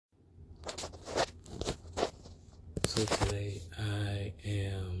So today I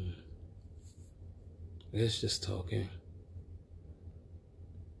guess just talking.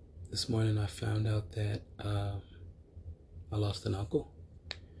 This morning I found out that I lost an uncle.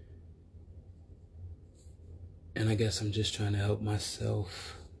 And I guess I'm just trying to help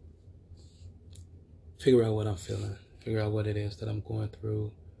myself figure out what I'm feeling, figure out what it is that I'm going through.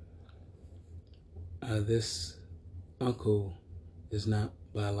 This uncle is not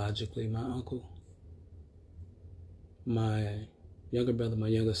biologically my uncle. My younger brother, my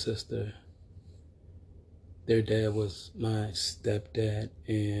younger sister, their dad was my stepdad,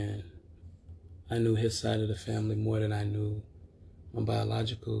 and I knew his side of the family more than I knew my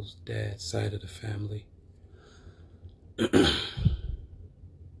biological dad's side of the family.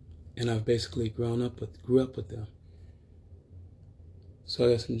 And I've basically grew up with them. So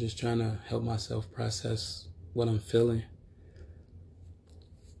I guess I'm just trying to help myself process what I'm feeling.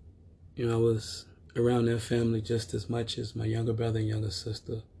 You know, I was around their family just as much as my younger brother and younger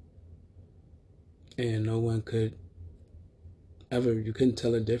sister. And no one could you couldn't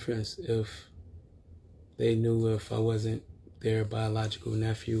tell a difference if they knew if I wasn't their biological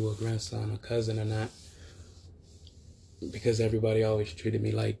nephew or grandson or cousin or not. Because everybody always treated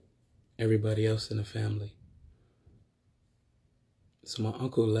me like everybody else in the family. So my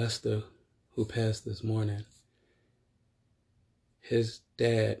Uncle Lester, who passed this morning, his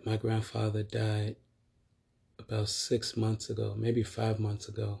dad, my grandfather, died about 6 months ago, maybe 5 months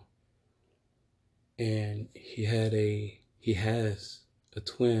ago. And he has a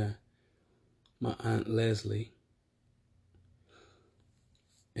twin, my Aunt Leslie.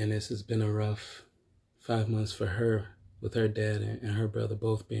 And this has been a rough 5 months for her, with her dad and her brother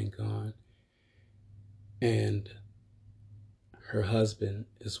both being gone. And her husband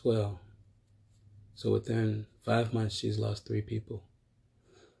as well. So within 5 months, she's lost 3 people.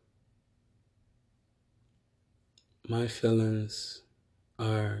 My feelings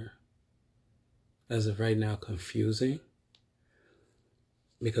are, as of right now, confusing,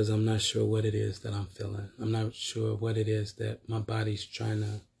 because I'm not sure what it is that I'm feeling. I'm not sure what it is that my body's trying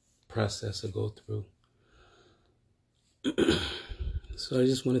to process or go through. So I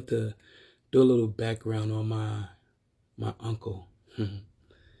just wanted to do a little background on my uncle.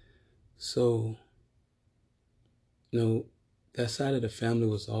 So, that side of the family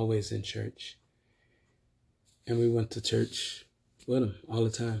was always in church. And we went to church with him all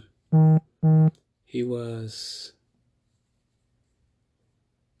the time. He was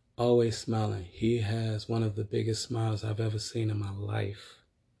always smiling. He has one of the biggest smiles I've ever seen in my life.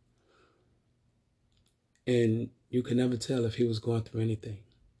 And you could never tell if he was going through anything.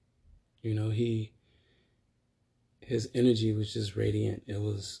 His energy was just radiant. It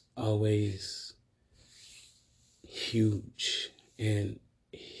was always huge. And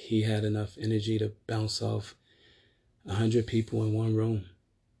he had enough energy to bounce off 100 people in one room.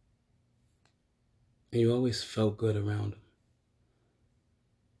 And you always felt good around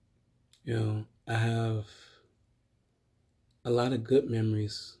him. I have a lot of good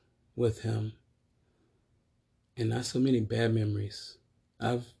memories with him, and not so many bad memories.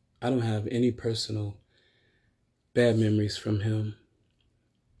 I don't have any personal bad memories from him.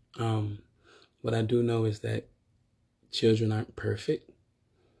 What I do know is that children aren't perfect.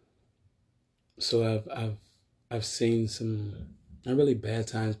 So I've seen some not really bad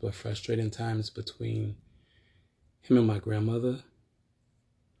times, but frustrating times between him and my grandmother.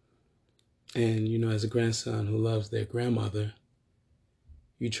 And, as a grandson who loves their grandmother,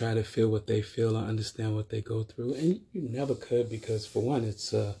 you try to feel what they feel and understand what they go through. And you never could, because for one,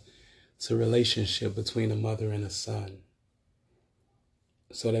 it's a relationship between a mother and a son.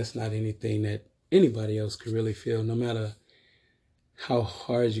 So that's not anything that anybody else could really feel, no matter how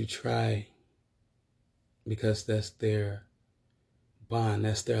hard you try, because that's their bond,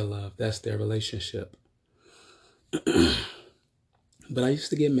 that's their love, that's their relationship. But I used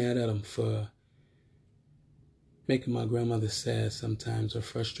to get mad at him for making my grandmother sad sometimes, or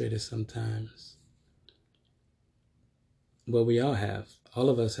frustrated sometimes. But we all have. All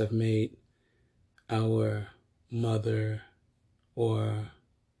of us have made our mother or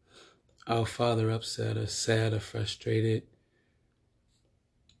our father upset or sad or frustrated.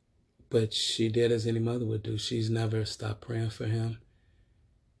 But she did as any mother would do. She's never stopped praying for him.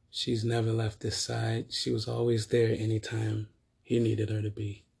 She's never left his side. She was always there anytime he needed her to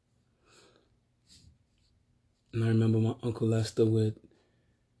be. And I remember my Uncle Lester would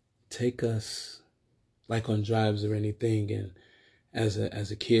take us like on drives or anything, and as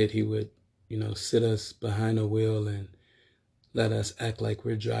a kid he would, sit us behind a wheel and let us act like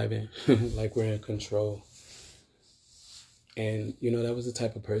we're driving, like we're in control. And, that was the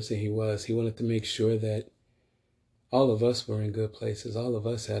type of person he was. He wanted to make sure that all of us were in good places. All of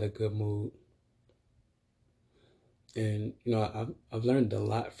us had a good mood. And, I've learned a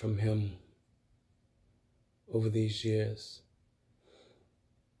lot from him over these years.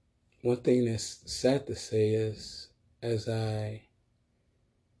 One thing that's sad to say is, as I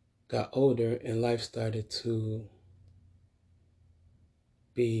got older and life started to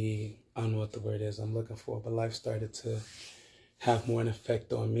be, I don't know what the word is I'm looking for, but life started to have more an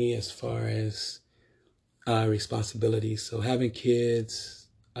effect on me as far as responsibilities. So having kids,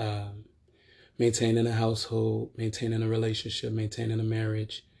 maintaining a household, maintaining a relationship, maintaining a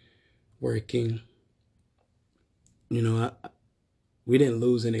marriage, working. We didn't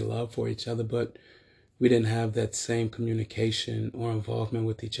lose any love for each other, but we didn't have that same communication or involvement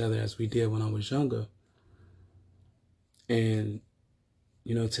with each other as we did when I was younger. And,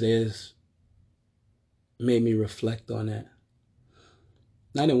 today has made me reflect on that.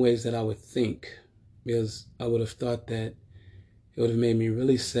 Not in ways that I would think, because I would have thought that it would have made me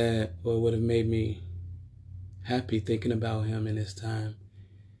really sad, or it would have made me happy thinking about him in his time.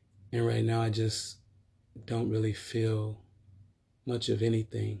 And right now I just don't really feel much of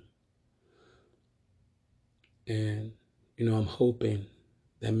anything. And, I'm hoping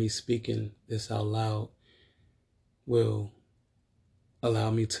that me speaking this out loud will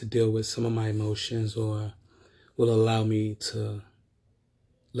allow me to deal with some of my emotions, or will allow me to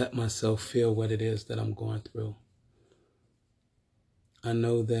let myself feel what it is that I'm going through. I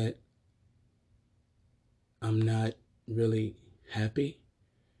know that I'm not really happy.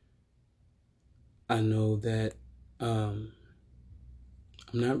 I know that I'm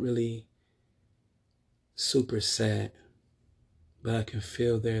not really super sad, but I can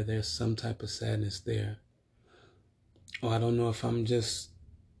feel there's some type of sadness there. Or I don't know if I'm just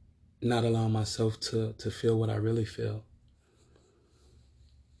not allowing myself to feel what I really feel.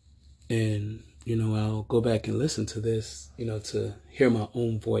 And, I'll go back and listen to this, to hear my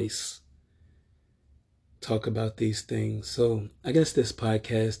own voice talk about these things. So I guess this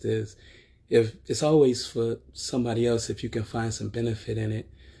podcast is, if it's always for somebody else, if you can find some benefit in it.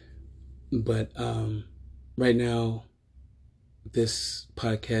 But right now, this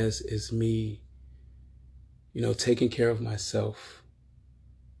podcast is me, taking care of myself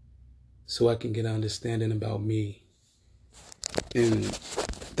so I can get an understanding about me. And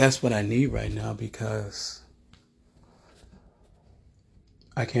that's what I need right now, because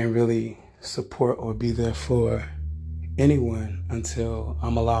I can't really support or be there for anyone until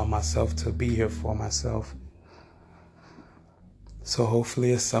I'm allowing myself to be here for myself. So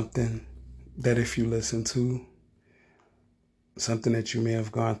hopefully it's something that if you listen to, something that you may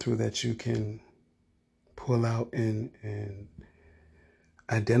have gone through, that you can pull out and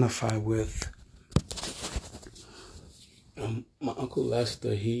identify with. My Uncle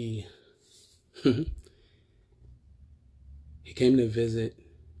Lester, he he came to visit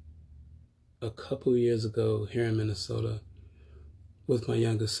a couple of years ago here in Minnesota with my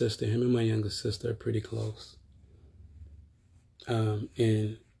younger sister. Him and my younger sister are pretty close.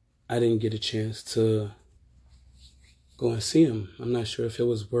 And I didn't get a chance to go and see him. I'm not sure if it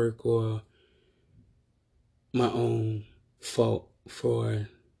was work or my own fault for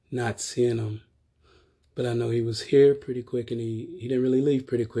not seeing him. But I know he was here pretty quick, and he didn't really leave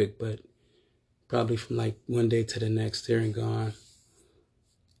pretty quick, but probably from like one day to the next, here and gone.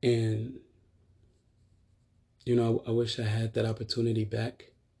 And, I wish I had that opportunity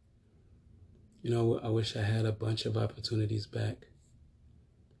back. I wish I had a bunch of opportunities back.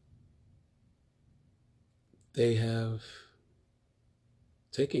 They have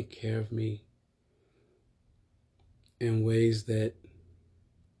taken care of me in ways that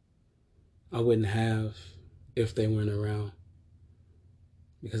I wouldn't have if they weren't around,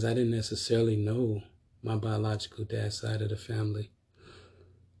 because I didn't necessarily know my biological dad's side of the family.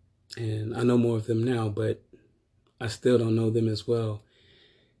 And I know more of them now, but I still don't know them as well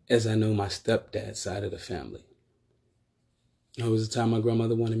as I know my stepdad's side of the family. It was the time my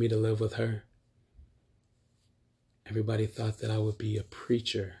grandmother wanted me to live with her. Everybody thought that I would be a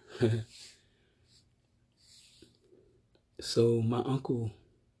preacher. So my Uncle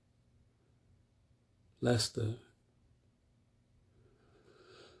Lester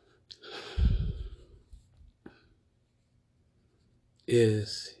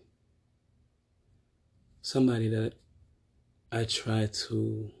is somebody that I try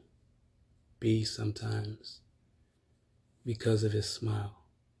to be sometimes because of his smile.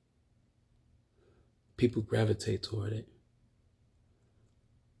 People gravitate toward it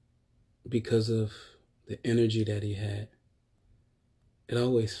because of the energy that he had. It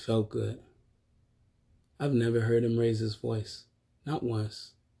always felt good. I've never heard him raise his voice, not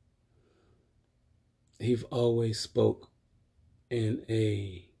once. he always spoke in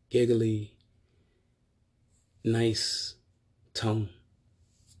a giggly, nice tone.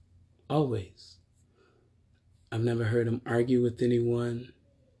 Always. I've never heard him argue with anyone,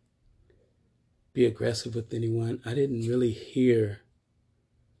 be aggressive with anyone. I didn't really hear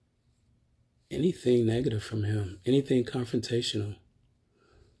anything negative from him, anything confrontational.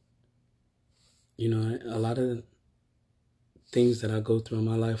 You know, a lot of things that I go through in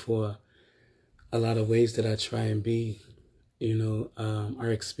my life, or a lot of ways that I try and be,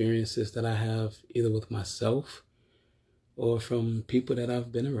 are experiences that I have either with myself or from people that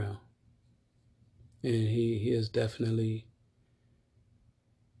I've been around. And he has definitely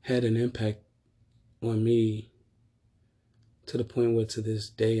had an impact on me to the point where to this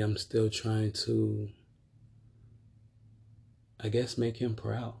day I'm still trying to, I guess, make him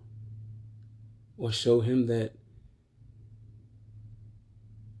proud or show him that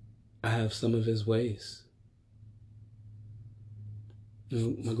I have some of his ways.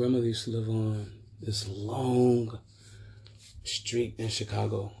 My grandmother used to live on this long street in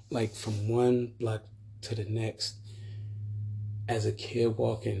Chicago, like from one block to the next. As a kid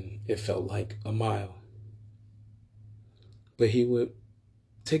walking, it felt like a mile. But he would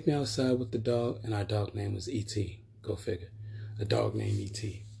take me outside with the dog, and our dog name was E.T. Go figure. A dog named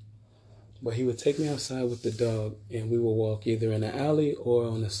E.T. But he would take me outside with the dog, and we would walk either in the alley or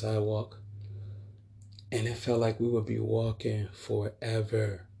on the sidewalk. And it felt like we would be walking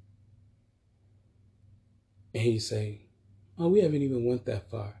forever. And he'd say, "Oh, we haven't even went that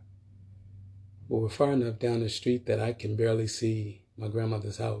far. But we're far enough down the street that I can barely see my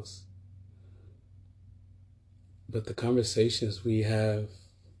grandmother's house." But the conversations we have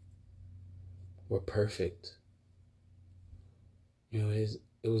were perfect.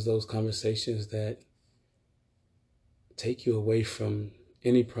 It was those conversations that take you away from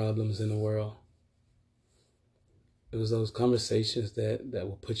any problems in the world. It was those conversations that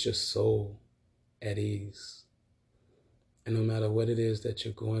will put your soul at ease. And no matter what it is that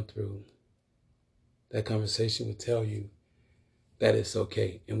you're going through, that conversation would tell you that it's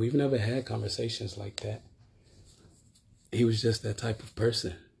okay. And we've never had conversations like that. He was just that type of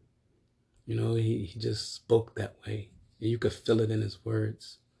person. He just spoke that way. And you could feel it in his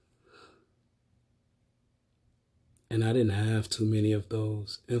words. And I didn't have too many of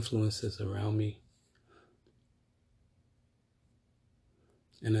those influences around me.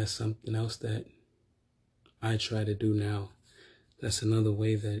 And that's something else that I try to do now. That's another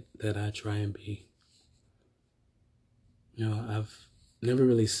way that I try and be. I've never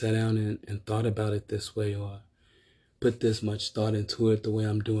really sat down and thought about it this way or put this much thought into it the way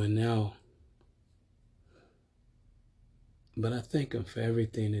I'm doing now. But I thank him for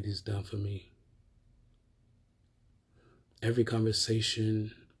everything that he's done for me. Every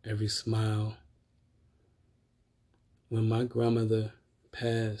conversation, every smile. When my grandmother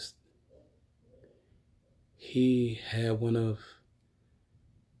passed, he had one of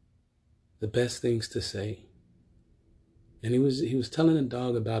the best things to say. And he was telling a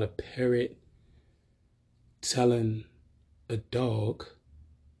dog about a parrot telling a dog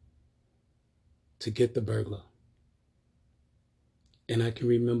to get the burglar. And I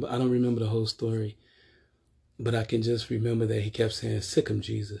don't remember the whole story, but I can just remember that he kept saying, "Sick him,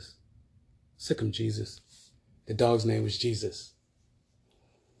 Jesus. Sick him, Jesus." The dog's name was Jesus.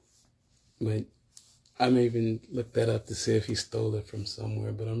 But I may even look that up to see if he stole it from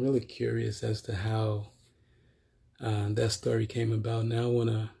somewhere, but I'm really curious as to how that story came about. Now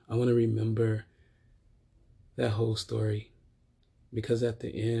I wanna remember that whole story, because at the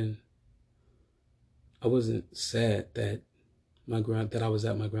end, I wasn't sad that I was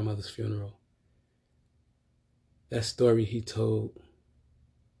at my grandmother's funeral. That story he told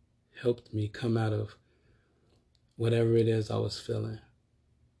helped me come out of whatever it is I was feeling.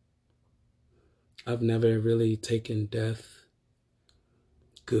 I've never really taken death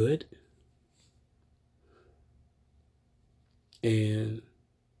good. And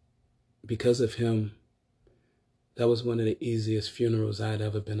because of him, that was one of the easiest funerals I'd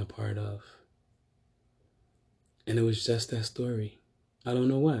ever been a part of. And it was just that story. I don't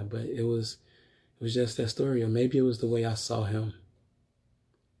know why, but it was just that story. Or maybe it was the way I saw him,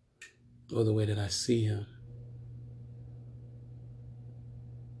 or the way that I see him.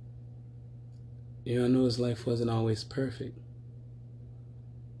 I know his life wasn't always perfect.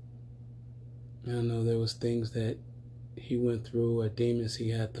 I know there was things that he went through, or demons he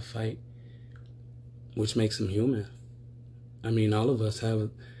had to fight, which makes him human. I mean, all of us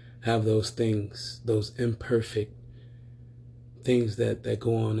have those things, those imperfect things that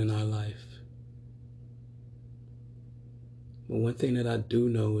go on in our life. But one thing that I do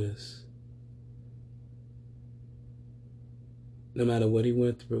know is no matter what he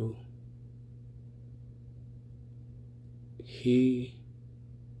went through, he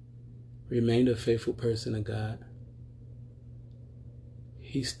remained a faithful person of God.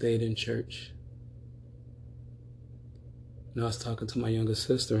 He stayed in church. And I was talking to my younger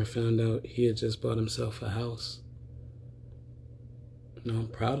sister and found out he had just bought himself a house. I'm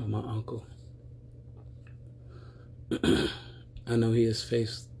proud of my uncle. I know he has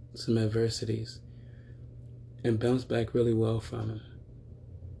faced some adversities and bounced back really well from him.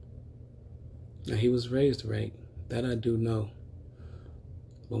 Now, he was raised right. That I do know.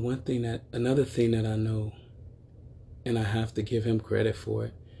 But another thing that I know, and I have to give him credit for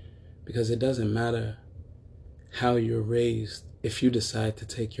it, because it doesn't matter how you're raised. If you decide to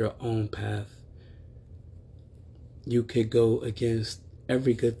take your own path, you could go against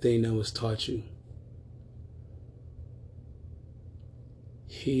every good thing that was taught you.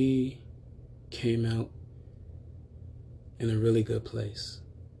 He came out in a really good place.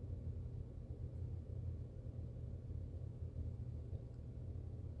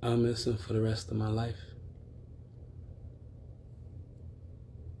 I'll miss him for the rest of my life.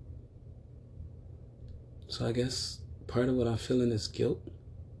 So I guess part of what I'm feeling is guilt,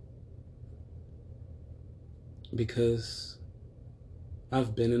 because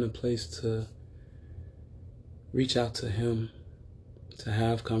I've been in a place to reach out to him, to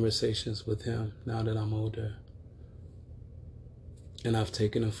have conversations with him now that I'm older. And I've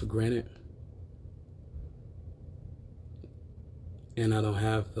taken him for granted. And I don't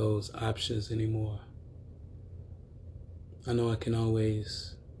have those options anymore. I know I can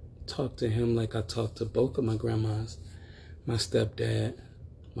always talk to him like I talk to both of my grandmas, my stepdad,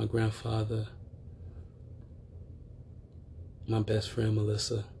 my grandfather, my best friend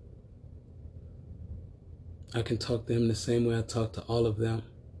Melissa. I can talk to him the same way I talk to all of them.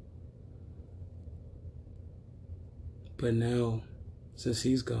 But now, since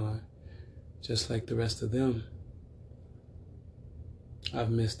he's gone, just like the rest of them, I've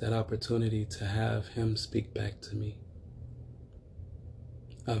missed that opportunity to have him speak back to me.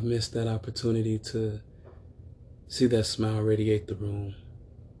 I've missed that opportunity to see that smile radiate the room.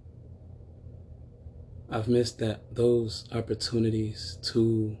 I've missed those opportunities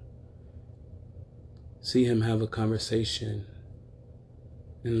to see him have a conversation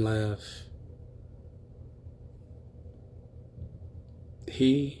and laugh.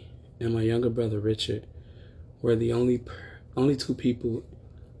 He and my younger brother Richard were the only two people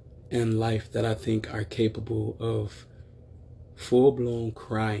in life that I think are capable of full-blown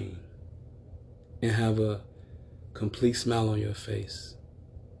crying and have a complete smile on your face.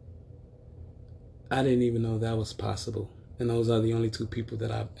 I didn't even know that was possible. And those are the only two people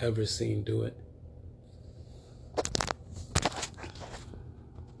that I've ever seen do it.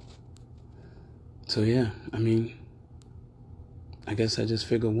 So yeah, I guess I just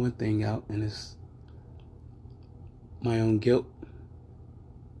figured one thing out, and it's my own guilt.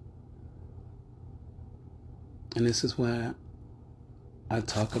 And this is why I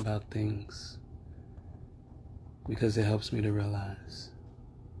talk about things, because it helps me to realize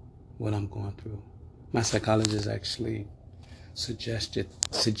what I'm going through. My psychologist actually suggested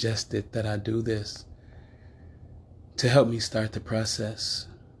that I do this to help me start the process.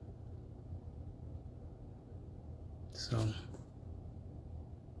 So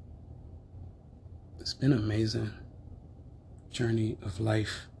it's been an amazing journey of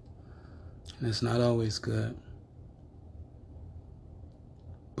life, and it's not always good.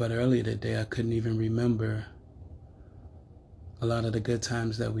 But earlier today, I couldn't even remember a lot of the good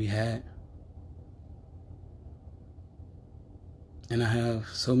times that we had. And I have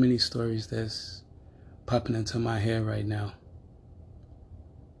so many stories that's popping into my head right now.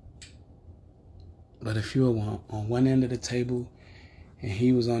 But if you were on one end of the table and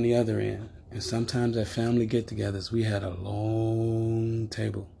he was on the other end, and sometimes at family get-togethers, we had a long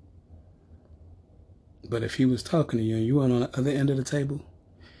table. But if he was talking to you and you were on the other end of the table,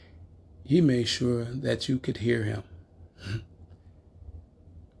 he made sure that you could hear him.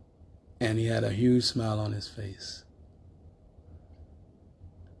 And he had a huge smile on his face.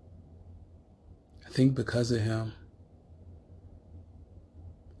 I think because of him,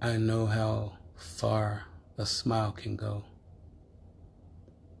 I know how far a smile can go.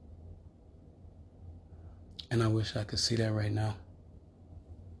 And I wish I could see that right now.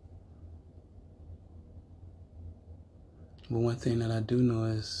 But one thing that I do know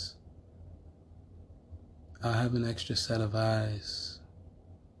is I'll have an extra set of eyes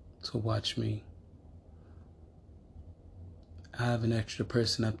to watch me. I have an extra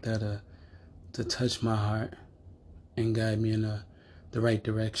person up there to touch my heart and guide me in the right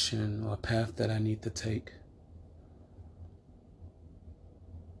direction or path that I need to take.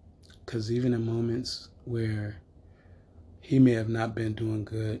 Because even in moments where he may have not been doing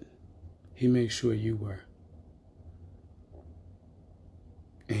good, he made sure you were.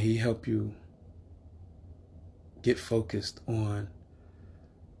 And he helped you get focused on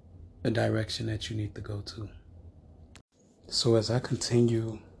a direction that you need to go to. So as I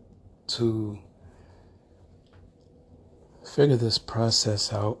continue to figure this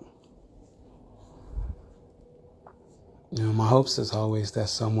process out, my hopes is always that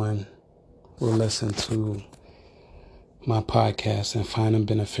someone will listen to my podcast and find them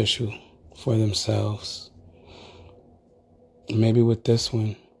beneficial for themselves. Maybe with this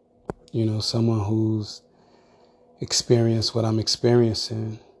one, someone who's experienced what I'm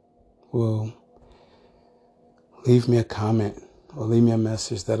experiencing will leave me a comment or leave me a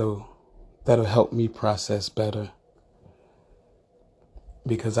message that'll help me process better,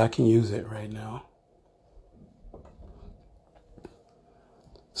 because I can use it right now.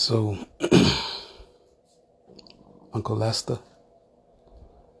 So, Uncle Lester,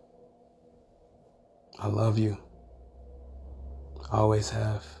 I love you. I always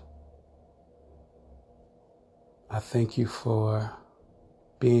have. I thank you for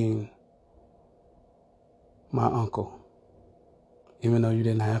being my uncle, even though you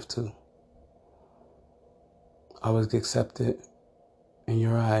didn't have to. I was accepted in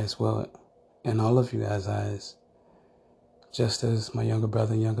your eyes, well, in all of you guys' eyes, just as my younger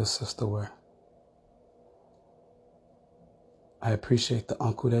brother and younger sister were. I appreciate the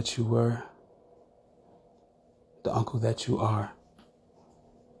uncle that you were, the uncle that you are,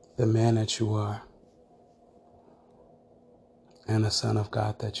 the man that you are, and the son of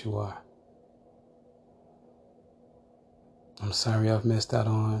God that you are. I'm sorry I've missed out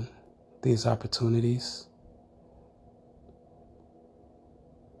on these opportunities,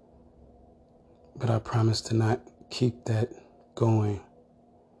 but I promise to not keep that going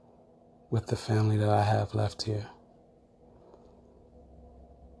with the family that I have left here.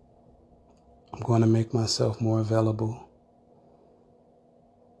 I'm going to make myself more available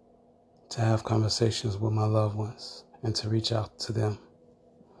to have conversations with my loved ones and to reach out to them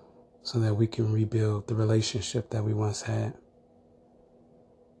so that we can rebuild the relationship that we once had.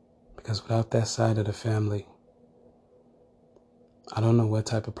 Because without that side of the family, I don't know what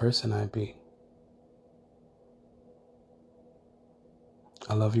type of person I'd be.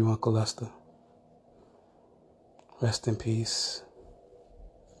 I love you, Uncle Lester. Rest in peace.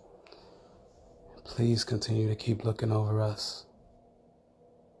 Please continue to keep looking over us.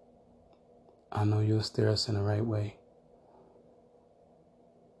 I know you'll steer us in the right way.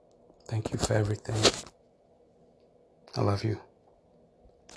 Thank you for everything. I love you.